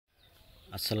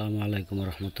আসসালামু আলাইকুম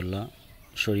রহমতুল্লাহ।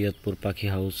 শরীয়তপুর পাখি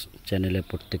হাউস চ্যানেলে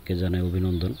প্রত্যেককে জানাই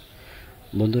অভিনন্দন।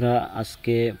 বন্ধুরা,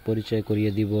 আজকে পরিচয়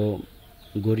করিয়ে দিব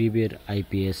গরিবের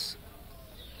আইপিএস।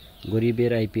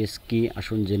 গরিবের আইপিএস কি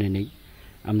আসুন জেনে নেই।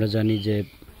 আমরা জানি যে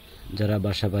যারা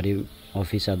বাসাবাড়ি,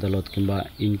 অফিস আদালত কিংবা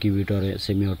ইনকিউবেটরে,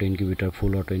 সেমি অটো ইনকিউবেটর,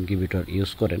 ফুল অটো ইনকিউবেটর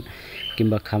ইউজ করেন,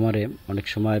 কিংবা খামারে অনেক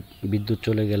সময় বিদ্যুৎ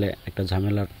চলে গেলে একটা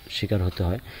ঝামেলার শিকার হতে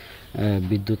হয়।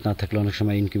 বিদ্যুৎ না থাকলে অনেক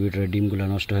সময় ইনকিউবেটরের ডিমগুলো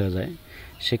নষ্ট হয়ে যায়।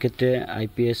 সেক্ষেত্রে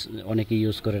আইপিএস অনেকেই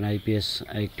ইউজ করেন। আইপিএস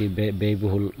একটি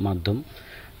ব্যয়বহুল মাধ্যম।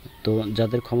 তো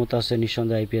যাদের ক্ষমতা আছে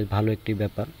নিঃসন্দেহে আইপিএস ভালো একটি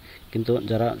ব্যাপার, কিন্তু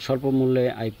যারা স্বল্প মূল্যে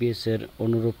আইপিএসের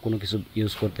অনুরূপ কোনো কিছু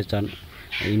ইউজ করতে চান,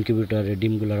 ইনকিউবেটরের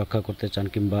ডিমগুলো রক্ষা করতে চান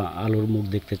কিংবা আলোর মুখ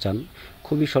দেখতে চান,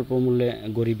 খুবই স্বল্প মূল্যে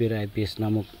গরিবের আইপিএস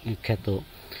নামক খ্যাত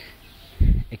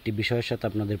একটি বিষয়ের সাথে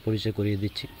আপনাদের পরিচয় করিয়ে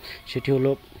দিচ্ছি। সেটি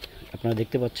হলো, আপনারা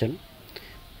দেখতে পাচ্ছেন,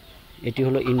 এটি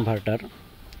হলো ইনভার্টার।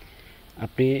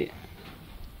 আপনি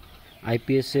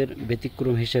আইপিএসের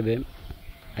ব্যতিক্রম হিসেবে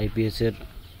আইপিএসের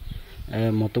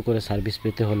মতো করে সার্ভিস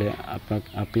পেতে হলে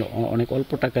আপনি অনেক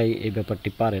অল্প টাকায় এই ব্যাপারটি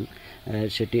পারেন।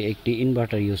 সেটি একটি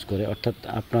ইনভার্টার ইউজ করে। অর্থাৎ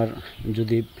আপনার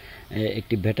যদি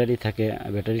একটি ব্যাটারি থাকে,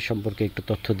 ব্যাটারি সম্পর্কে একটু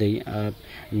তথ্য দেই।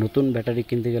 নতুন ব্যাটারি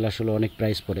কিনতে গেলে আসলে অনেক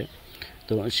প্রাইস পড়ে।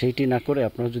 তো সেইটি না করে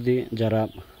আপনারা যদি, যারা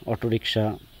অটোরিকশা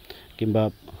কিংবা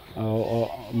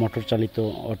মোটর চালিত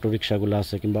অটোরিকশাগুলো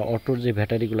আছে কিংবা অটোর যে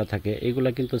ব্যাটারিগুলো থাকে, এগুলো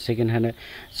কিন্তু সেকেন্ড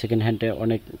হ্যান্ডে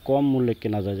অনেক কম মূল্যে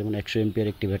কেনা যায়। যেমন 100 এমপিয়ার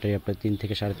একটি ব্যাটারি আপনার 3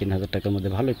 থেকে 3,500 টাকার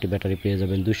মধ্যে ভালো একটি ব্যাটারি পেয়ে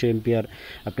যাবেন। 200 এমপিয়ার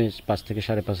আপনি 5 থেকে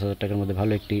 5,500 টাকার মধ্যে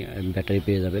ভালো একটি ব্যাটারি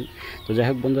পেয়ে যাবেন। তো যাই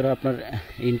হোক বন্ধুরা, আপনার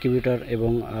ইনকিউবেটর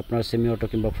এবং আপনার সেমি অটো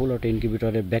কিংবা ফুল অটো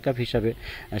ইনকিউবেটরের ব্যাকআপ হিসাবে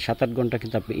 7-8 ঘন্টা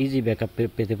কিন্তু আপনি ইজি ব্যাকআপ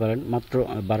পেতে পারেন মাত্র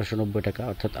 1290 টাকা।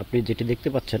 অর্থাৎ আপনি যেটি দেখতে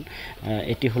পাচ্ছেন,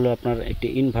 এটি হলো আপনার একটি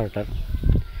ইনভার্টার।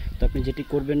 তো আপনি যেটি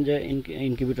করবেন যে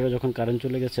ইনকিউবেটরে যখন কারেন্ট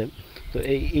চলে গেছে, তো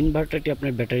এই ইনভার্টারটি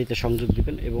আপনার ব্যাটারিতে সংযোগ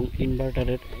দিবেন এবং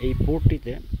ইনভার্টারের এই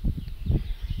পোর্টটিতে,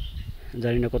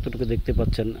 জানি না কতটুকু দেখতে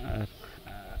পাচ্ছেন,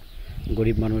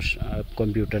 গরিব মানুষ,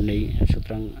 কম্পিউটার নেই,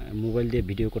 সুতরাং মোবাইল দিয়ে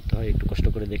ভিডিও করতে হয়, একটু কষ্ট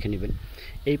করে দেখে নেবেন।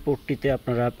 এই পোর্টটিতে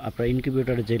আপনার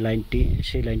ইনকিউবেটরের যে লাইনটি,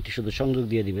 সেই লাইনটি শুধু সংযোগ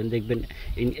দিয়ে দিবেন। দেখবেন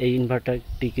এই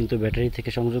ইনভার্টারটি কিন্তু ব্যাটারি থেকে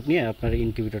সংযোগ নিয়ে আপনার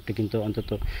ইনকিউবেটরটি কিন্তু অন্তত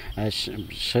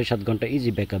 6-7 ঘন্টা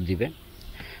ইজি ব্যাকআপ দিবে।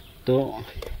 তো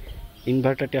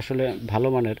ইনভার্টারটি আসলে ভালো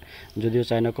মানের, যদিও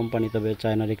চায়না কোম্পানি, তবে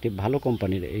চায়নার একটি ভালো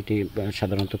কোম্পানির। এটি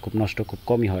সাধারণত খুব নষ্ট খুব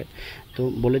কমই হয়। তো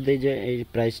বলে দেই যে এই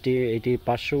প্রাইসটি, এটি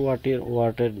 500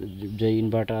 ওয়াটের যে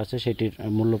ইনভার্টার আছে সেটির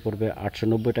মূল্য পড়বে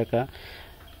 890 টাকা।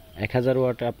 1000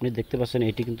 ওয়াট আপনি দেখতে পাচ্ছেন,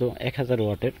 এটি কিন্তু 1000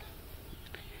 ওয়াটের।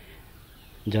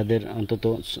 যাদের অন্তত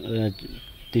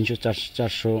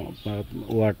 300-400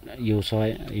 ওয়াট ইউজ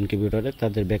হয় ইনকিউবেটরে,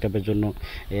 তাদের ব্যাকআপের জন্য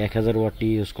 1000 ওয়াটটি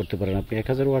ইউজ করতে পারেন আপনি।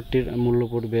 1000 ওয়াটটির মূল্য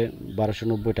পড়বে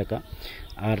 1290 টাকা।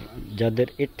 আর যাদের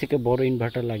এর থেকে বড়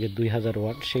ইনভার্টার লাগে 2000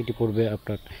 ওয়াট, সেইটি পড়বে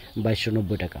আপনার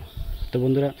 2290 টাকা। তো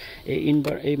বন্ধুরা,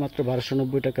 এই মাত্র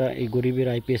 1290 টাকা এই গরিবের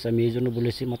আইপিএস, আমি এই জন্য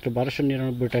বলেছি মাত্র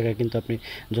 1299 টাকা, কিন্তু আপনি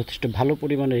যথেষ্ট ভালো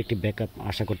পরিমাণের একটি ব্যাকআপ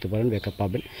আশা করতে পারেন, ব্যাকআপ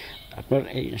পাবেন। আপনার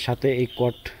এই সাথে এই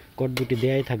কট দুটি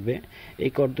দেয়াই থাকবে।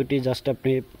 এই কট দুটি জাস্ট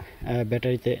আপনি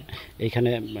ব্যাটারিতে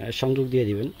এইখানে সংযোগ দিয়ে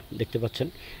দিবেন। দেখতে পাচ্ছেন,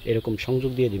 এরকম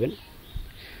সংযোগ দিয়ে দিবেন।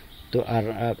 তো আর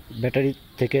ব্যাটারি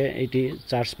থেকে এইটি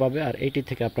চার্জ পাবে, আর এইটি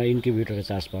থেকে আপনার ইনকিউবেটরে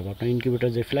চার্জ পাবে। আপনার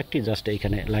ইনকিউবেটর যে ফ্ল্যাগটি জাস্ট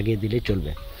এইখানে লাগিয়ে দিলেই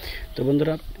চলবে। তো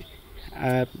বন্ধুরা,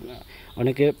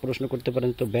 অনেকে প্রশ্ন করতে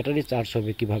পারেন, তো ব্যাটারি চার্জ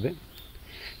হবে কিভাবে?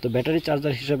 তো ব্যাটারি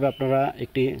চার্জার হিসেবে আপনারা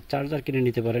একটি চার্জার কিনে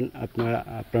নিতে পারেন।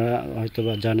 আপনারা হয়তো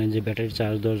বা জানেন যে ব্যাটারি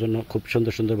চার্জ দেওয়ার জন্য খুব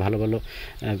সুন্দর ভালো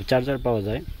চার্জার পাওয়া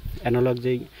যায়। অ্যানালগ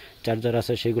যেই চার্জার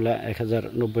আছে সেগুলো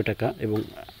 1090 টাকা। এবং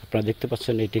আপনারা দেখতে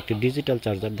পাচ্ছেন এটি একটি ডিজিটাল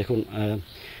চার্জার। দেখুন,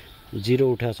 0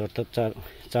 উঠে আছে, অর্থাৎ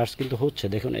চার্জ কিন্তু হচ্ছে।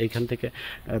 দেখুন, এইখান থেকে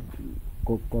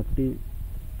কর্ডটি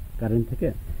কারেন্ট থেকে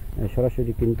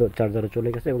সরাসরি কিন্তু চার্জারে চলে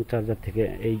গেছে এবং চার্জার থেকে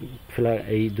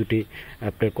এই দুটি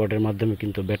আপনার কর্ডের মাধ্যমে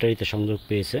কিন্তু ব্যাটারিতে সংযোগ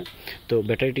পেয়েছে। তো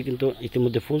ব্যাটারিটি কিন্তু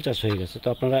ইতিমধ্যে ফুল চার্জ হয়ে গেছে। তো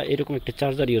আপনারা এরকম একটি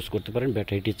চার্জার ইউজ করতে পারেন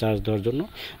ব্যাটারিটি চার্জ দেওয়ার জন্য।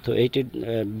 তো এইটি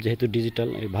যেহেতু ডিজিটাল,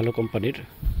 ভালো কোম্পানির,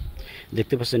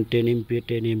 দেখতে পাচ্ছেন 10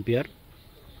 এমপিয়ার।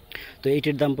 তো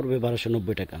এইটির দাম পড়বে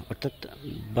 1290 টাকা। অর্থাৎ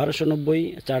 1290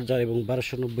 চার্জার এবং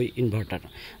 1290 ইনভার্টার,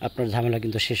 আপনার ঝামেলা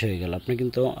কিন্তু শেষ হয়ে গেল। আপনি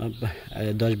কিন্তু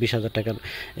 10-20 হাজার টাকার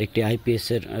একটি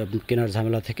আইপিএসের কেনার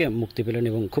ঝামেলা থেকে মুক্তি পেলেন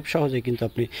এবং খুব সহজেই কিন্তু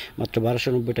আপনি মাত্র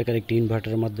 1290 টাকার একটি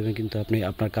ইনভার্টারের মাধ্যমে কিন্তু আপনি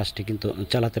আপনার কাজটি কিন্তু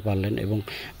চালাতে পারলেন এবং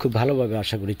খুব ভালোভাবে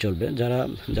আশা করি চলবে।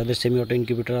 যাদের সেমি অটো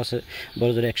ইনকিউবেটর আছে,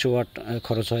 বড় জোর 100 ওয়াট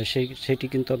খরচ হয়, সেটি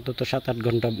কিন্তু অন্তত 7-8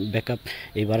 ঘন্টা ব্যাকআপ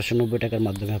এই 1290 টাকার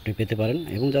মাধ্যমে আপনি পেতে পারেন।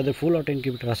 এবং যাদের ফুল অটো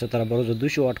ইনকিউবেটর আছে আছে তারা বড় যে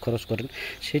 200 ওয়াট খরচ করেন,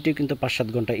 সেটি কিন্তু 5-7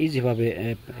 ঘন্টা ইজিভাবে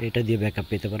এটা দিয়ে ব্যাকআপ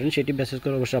পেতে পারেন। সেটি বেসিস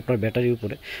করে অবশ্যই আপনার ব্যাটারির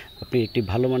উপরে আপনি একটি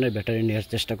ভালো মানের ব্যাটারি নেওয়ার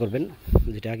চেষ্টা করবেন।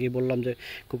 যেটা আগেই বললাম যে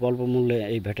খুব অল্প মূল্যে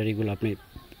এই ব্যাটারিগুলো আপনি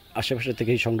আশেপাশে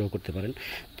থেকেই সংগ্রহ করতে পারেন।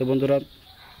 তো বন্ধুরা,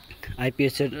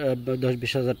 আইপিএসের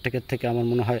 10-20 হাজার টাকার থেকে আমার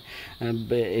মনে হয়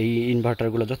এই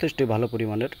ইনভার্টারগুলো যথেষ্টই ভালো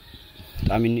পরিমাণের।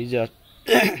 আমি নিজে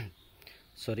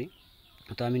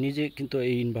তো আমি নিজে কিন্তু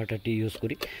এই ইনভার্টারটি ইউজ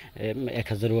করি,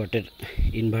 1000 ওয়াটের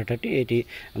ইনভার্টারটি। এটি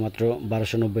মাত্র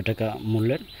 1290 টাকা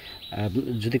মূল্যের।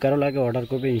 যদি কারো লাগে অর্ডার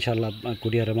করবে, ইনশাআল্লাহ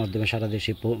কুরিয়ারের মাধ্যমে সারা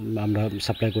দেশে আমরা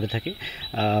সাপ্লাই করে থাকি।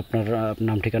 আপনার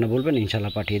নাম ঠিকানা বলবেন,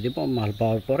 ইনশাআল্লাহ পাঠিয়ে দেব। মাল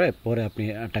পাওয়ার পরে আপনি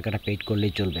টাকাটা পেইড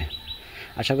করলেই চলবে।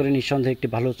 আশা করি নিঃসন্দেহে একটি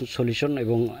ভালো সলিউশন,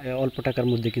 এবং অল্প টাকার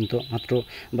মধ্যে কিন্তু মাত্র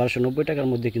 1290 টাকার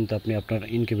মধ্যে কিন্তু আপনি আপনার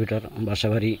ইনকিউবেটর,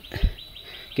 বাসাবাড়ি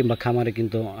কিংবা খামারে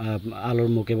কিন্তু আলোর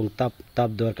মুখ এবং তাপ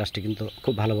দেওয়ার কাজটি কিন্তু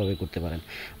খুব ভালোভাবে করতে পারেন।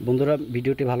 বন্ধুরা,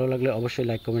 ভিডিওটি ভালো লাগলে অবশ্যই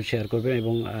লাইক, কমেন্ট, শেয়ার করবেন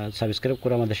এবং সাবস্ক্রাইব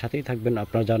করে আমাদের সাথেই থাকবেন।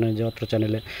 আপনারা জানেন যে অত্র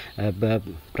চ্যানেলে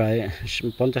প্রায়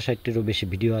 50-60টিরও বেশি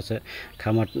ভিডিও আছে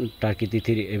খামার, টার্কি,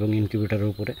 তিথির এবং ইনকিউবেটরের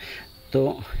উপরে। তো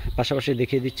পাশাপাশি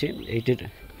দেখিয়ে দিচ্ছি এইটির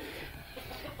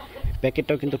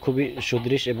প্যাকেটটাও কিন্তু খুবই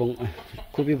সুদৃঢ় এবং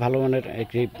খুবই ভালো মানের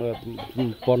একটি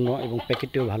পণ্য, এবং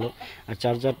প্যাকেটটিও ভালো। আর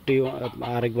চার্জারটিও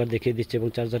আরেকবার দেখিয়ে দিচ্ছে, এবং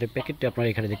চার্জারের প্যাকেটটি আপনারা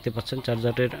এখানে দেখতে পাচ্ছেন।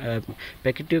 চার্জারের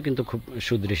প্যাকেটটিও কিন্তু খুব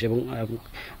সুদৃঢ়, এবং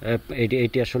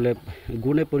এটি আসলে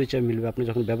গুণে পরিচয় মিলবে। আপনি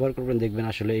যখন ব্যবহার করবেন দেখবেন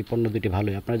আসলে এই পণ্য দুটি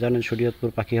ভালোই। আপনারা জানেন শরীয়তপুর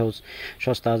পাখি হাউস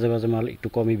সস্তা আজেবাজে মাল একটু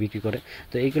কমই বিক্রি করে,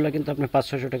 তো এইগুলো কিন্তু আপনি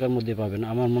 500-600 টাকার মধ্যে পাবেন।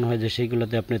 আমার মনে হয় যে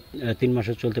সেইগুলোতে আপনি 3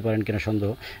 মাসও চলতে পারেন কিনা সন্দেহ।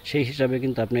 সেই হিসাবে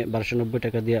কিন্তু আপনি 1290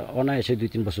 টাকা দিয়ে অনায়াসে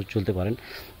 2-3 বছর চলতে পারেন।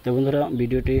 তো বন্ধুরা,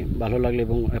 ভিডিওটি ভালো লাগলে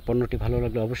এবং পণ্যটি ভালো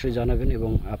লাগলে অবশ্যই জানাবেন,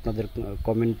 এবং আপনাদের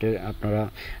কমেন্টে আপনারা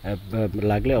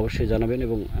লাগলে অবশ্যই জানাবেন,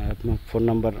 এবং ফোন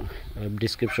নাম্বার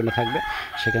ডিসক্রিপশনে থাকবে,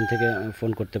 সেখান থেকে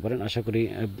ফোন করতে পারেন। আশা করি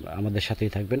আমাদের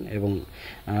সাথেই থাকবেন এবং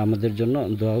আমাদের জন্য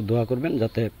দোয়া করবেন,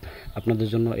 যাতে আপনাদের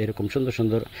জন্য এরকম সুন্দর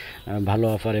সুন্দর ভালো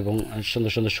অফার এবং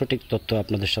সুন্দর সুন্দর সঠিক তথ্য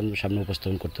আপনাদের সামনে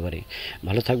উপস্থাপন করতে পারি।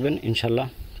 ভালো থাকবেন ইনশাল্লাহ।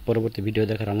 পরবর্তী ভিডিও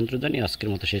দেখার আমন্ত্রণ জানিয়ে আজকের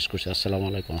মতো শেষ করছি। আসসালামু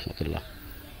আলাইকুম রহমতুল্লাহ।